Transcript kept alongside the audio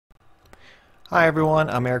Hi everyone,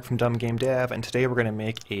 I'm Eric from Dumb Game Dev, and today we're going to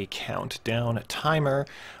make a countdown timer.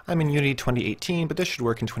 I'm in Unity 2018, but this should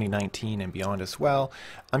work in 2019 and beyond as well.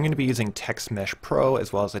 I'm going to be using TextMesh Pro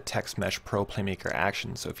as well as the TextMesh Pro Playmaker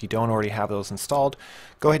action, so if you don't already have those installed,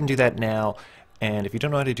 go ahead and do that now. And if you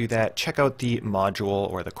don't know how to do that, check out the module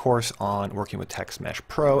or the course on working with TextMesh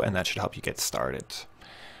Pro, and that should help you get started.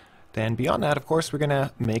 Then beyond that, of course, we're going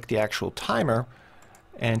to make the actual timer.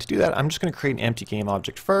 And to do that, I'm just going to create an empty game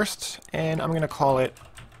object first, and I'm going to call it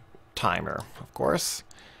timer, of course.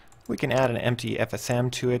 We can add an empty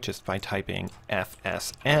FSM to it just by typing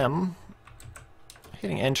FSM,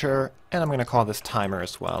 hitting enter, and I'm going to call this timer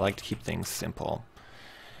as well. I like to keep things simple.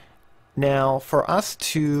 Now, for us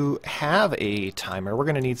to have a timer, we're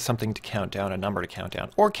going to need something to count down, a number to count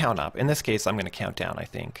down, or count up. In this case, I'm going to count down, I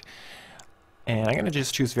think. And I'm going to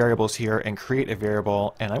just choose variables here and create a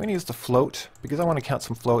variable, and I'm going to use the float because I want to count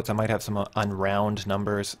some floats. I might have some unround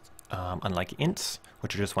numbers, unlike ints,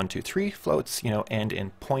 which are just 1, 2, 3 floats, end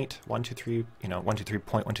in point 1, 2, 3, 1, 2, 3,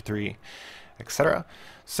 point 1, 2, 3, etc.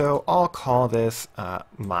 So I'll call this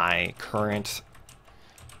my current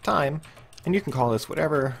time, and you can call this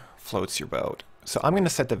whatever floats your boat. So I'm going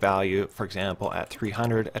to set the value, for example, at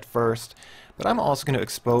 300 at first, but I'm also going to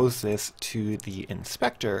expose this to the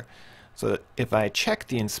inspector. So that if I check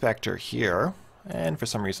the inspector here, and for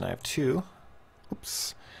some reason I have 2,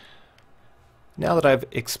 oops. Now that I've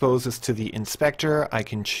exposed this to the inspector, I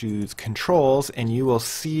can choose controls, and you will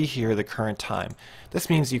see here the current time. This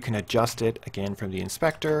means you can adjust it again from the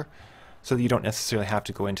inspector, so that you don't necessarily have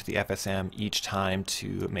to go into the FSM each time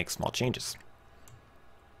to make small changes.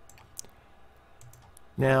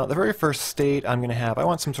 Now, the very first state I'm going to have, I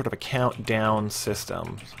want some sort of a countdown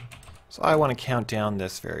system. So I want to count down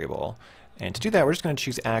this variable. And to do that, we're just going to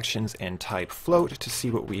choose actions and type float to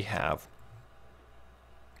see what we have.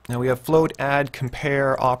 Now we have float, add,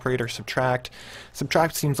 compare, operator, subtract.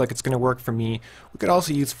 Subtract seems like it's going to work for me. We could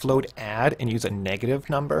also use float add and use a negative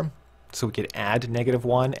number. So we could add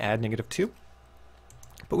 -1, add -2.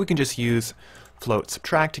 But we can just use float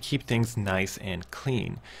subtract to keep things nice and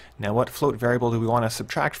clean. Now what float variable do we want to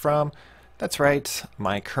subtract from? That's right,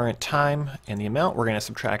 my current time, and the amount we're going to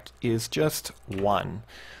subtract is just 1.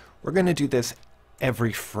 We're going to do this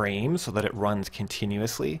every frame so that it runs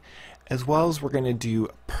continuously, as well as we're going to do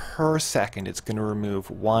per second. It's going to remove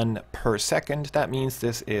 1 per second. That means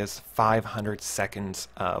this is 500 seconds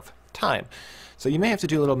of time. So you may have to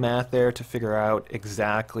do a little math there to figure out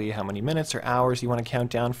exactly how many minutes or hours you want to count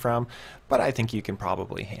down from, but I think you can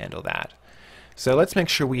probably handle that. So let's make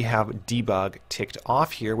sure we have debug ticked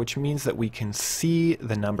off here, which means that we can see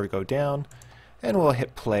the number go down, and we'll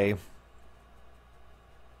hit play.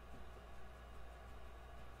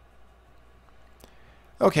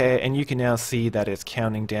 Okay, and you can now see that it's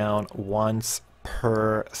counting down once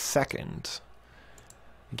per second.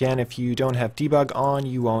 Again, if you don't have debug on,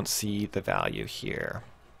 you won't see the value here.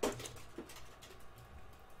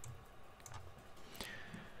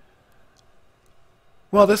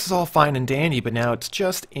 Well, this is all fine and dandy, but now it's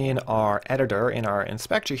just in our editor, in our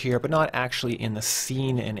inspector here, but not actually in the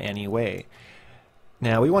scene in any way.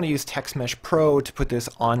 Now we want to use TextMesh Pro to put this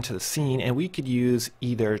onto the scene, and we could use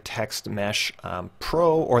either TextMesh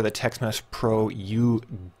Pro or the TextMesh Pro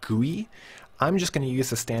UGUI. I'm just going to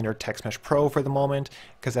use the standard TextMesh Pro for the moment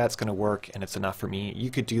because that's going to work and it's enough for me.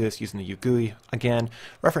 You could do this using the UGUI. Again,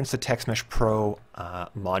 reference the TextMesh Pro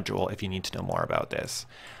module if you need to know more about this.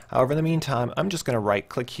 However, in the meantime, I'm just going to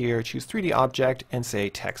right-click here, choose 3D Object, and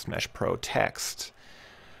say TextMesh Pro Text.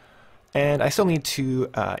 And I still need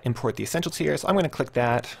to import the essentials here, so I'm going to click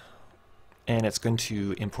that, and it's going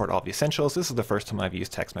to import all the essentials. This is the first time I've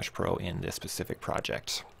used TextMesh Pro in this specific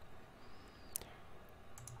project.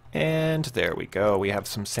 And there we go. We have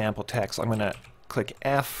some sample text. I'm going to click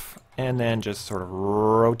F and then just sort of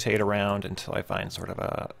rotate around until I find sort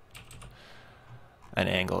of an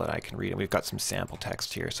angle that I can read. And we've got some sample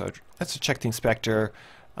text here. So let's check the inspector.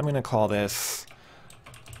 I'm going to call this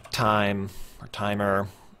time or timer,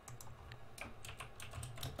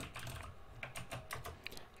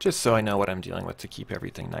 just so I know what I'm dealing with to keep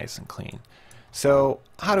everything nice and clean. So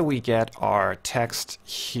how do we get our text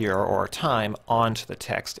here, or time, onto the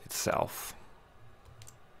text itself?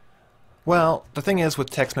 Well, the thing is with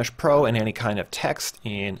TextMesh Pro and any kind of text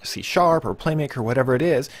in C# or Playmaker, whatever it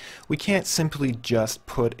is, we can't simply just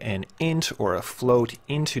put an int or a float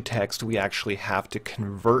into text. We actually have to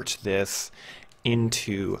convert this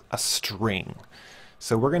into a string.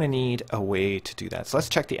 So we're going to need a way to do that. So let's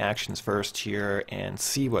check the actions first here and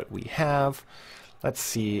see what we have. Let's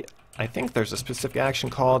see. I think there's a specific action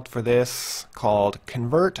called for this called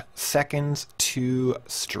convert seconds to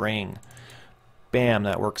string. Bam,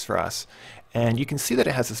 that works for us. And you can see that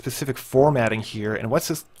it has a specific formatting here, and what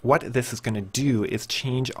this is going to do is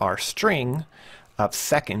change our string of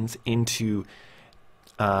seconds into,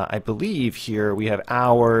 I believe here we have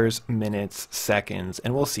hours, minutes, seconds,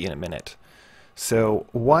 and we'll see in a minute. So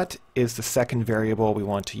what is the second variable we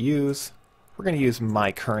want to use? We're going to use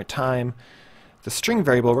my current time. The string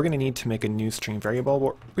variable, we're going to need to make a new string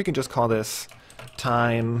variable. We can just call this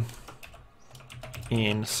time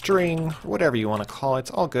in string, whatever you want to call it,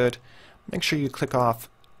 it's all good. Make sure you click off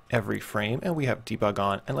every frame, and we have debug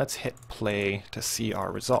on, and let's hit play to see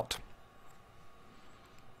our result.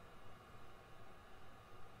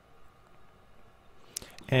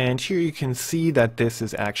 And here you can see that this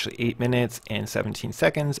is actually 8 minutes and 17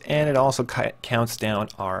 seconds, and it also counts down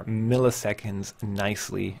our milliseconds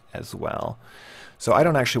nicely as well. So I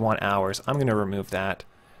don't actually want hours. I'm going to remove that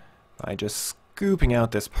by just scooping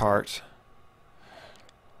out this part,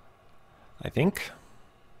 I think.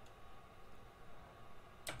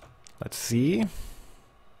 Let's see.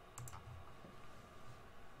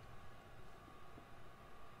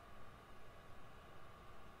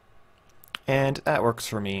 And that works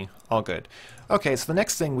for me, all good. Okay, so the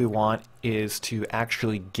next thing we want is to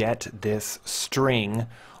actually get this string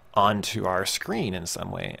onto our screen in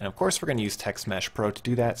some way. And of course we're going to use Text Mesh Pro to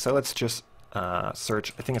do that, so let's just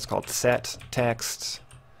search, I think it's called set text.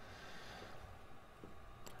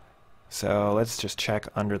 So let's just check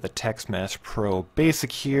under the Text Mesh Pro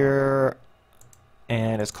basic here,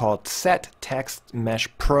 and it's called set text mesh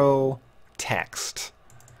pro text.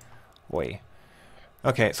 Wait.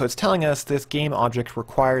 Okay, so it's telling us this game object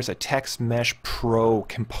requires a Text Mesh Pro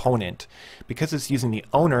component. Because it's using the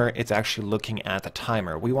owner, it's actually looking at the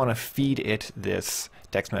timer. We want to feed it this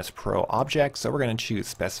Text Mesh Pro object, so we're going to choose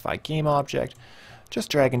specify game object. Just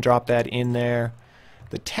drag and drop that in there.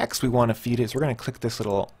 The text we want to feed is we're going to click this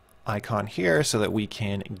little icon here so that we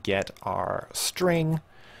can get our string.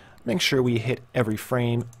 Make sure we hit every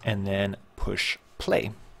frame and then push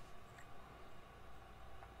play.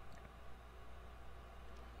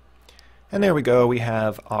 And there we go, we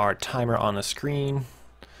have our timer on the screen,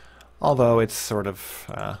 although it's sort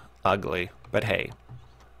of ugly, but hey,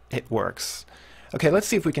 it works. Okay, let's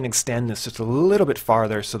see if we can extend this just a little bit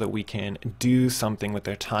farther so that we can do something with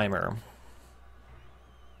their timer.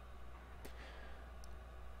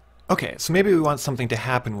 Okay, so maybe we want something to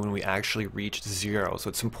happen when we actually reach 0, so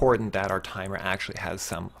it's important that our timer actually has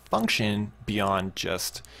some function beyond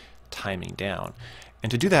just timing down. And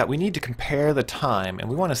to do that, we need to compare the time, and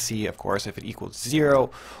we want to see, of course, if it equals 0,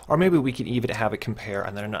 or maybe we could even have it compare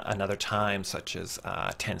another time, such as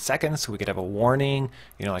 10 seconds, so we could have a warning,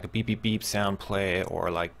 you know, like a beep beep beep sound play, or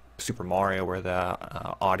like Super Mario where the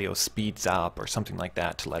audio speeds up, or something like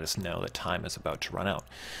that to let us know that time is about to run out.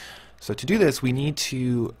 So to do this, we need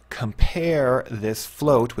to compare this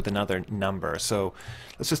float with another number. So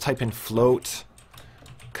let's just type in float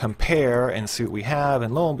compare and see what we have,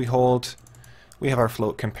 and lo and behold, we have our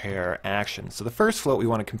float compare action. So the first float we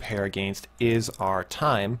want to compare against is our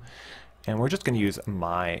time, and we're just going to use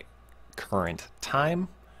my current time,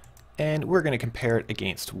 and we're going to compare it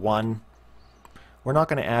against 1. We're not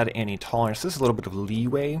going to add any tolerance. This is a little bit of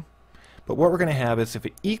leeway, but what we're going to have is if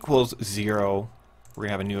it equals 0, we're going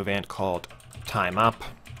to have a new event called time up,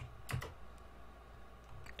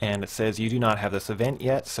 and it says you do not have this event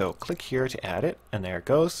yet, so click here to add it, and there it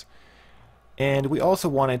goes. And we also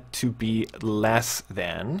want it to be less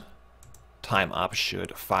than time up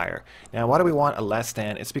should fire. Now why do we want a less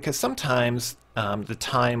than? It's because sometimes the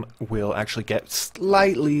time will actually get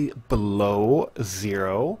slightly below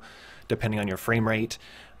 0 depending on your frame rate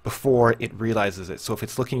before it realizes it. So if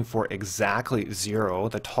it's looking for exactly 0,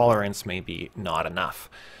 the tolerance may be not enough.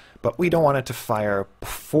 But we don't want it to fire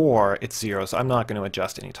before it's 0, so I'm not going to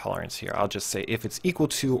adjust any tolerance here. I'll just say if it's equal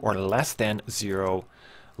to or less than 0,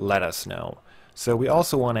 let us know. So we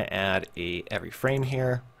also want to add a every frame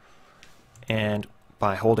here, and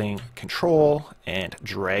by holding Control and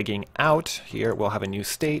dragging out here, we'll have a new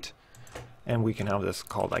state, and we can have this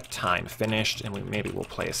called like time finished, and maybe we'll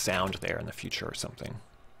play a sound there in the future or something.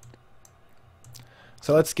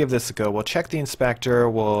 So let's give this a go. We'll check the inspector.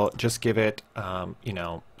 We'll just give it, 5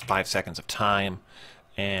 seconds of time,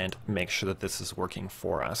 and make sure that this is working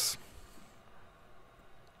for us.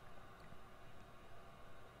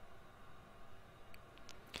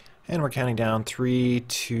 And we're counting down 3,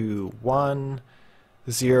 2, 1,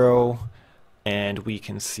 0, and we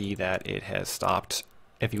can see that it has stopped.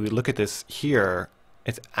 If you look at this here,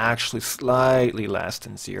 it's actually slightly less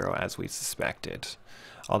than 0 as we suspected.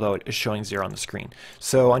 although it is showing 0 on the screen.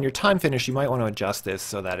 So on your time finish, you might want to adjust this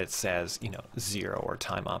so that it says, 0 or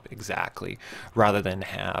time up exactly, rather than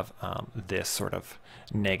have this sort of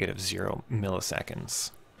 -0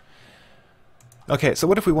 milliseconds. Okay, so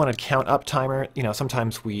what if we want a count up timer?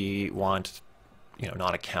 Sometimes we want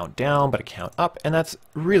not a count down, but a count up, and that's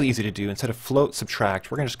really easy to do. Instead of float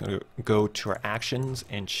subtract, we're just going to go to our actions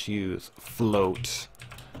and choose float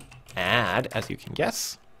add, as you can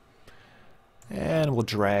guess. And we'll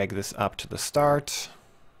drag this up to the start.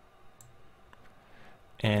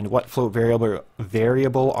 And what float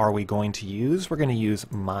variable are we going to use? We're going to use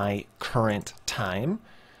my current time.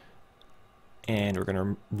 And we're going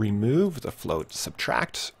to remove the float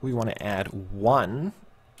subtract. We want to add 1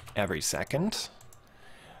 every second.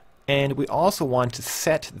 And we also want to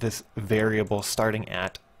set this variable starting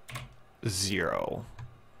at 0.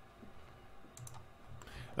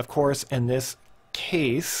 Of course, in this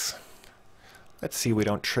case, let's see we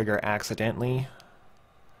don't trigger accidentally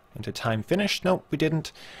into time finish. Nope, we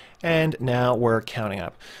didn't. And now we're counting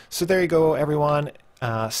up. So there you go, everyone.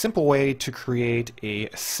 Simple way to create a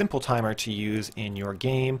simple timer to use in your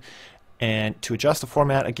game. And to adjust the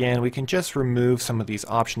format, again, we can just remove some of these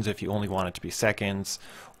options if you only want it to be seconds,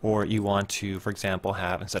 or you want to, for example,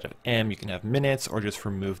 have, instead of M, you can have minutes, or just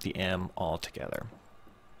remove the M altogether.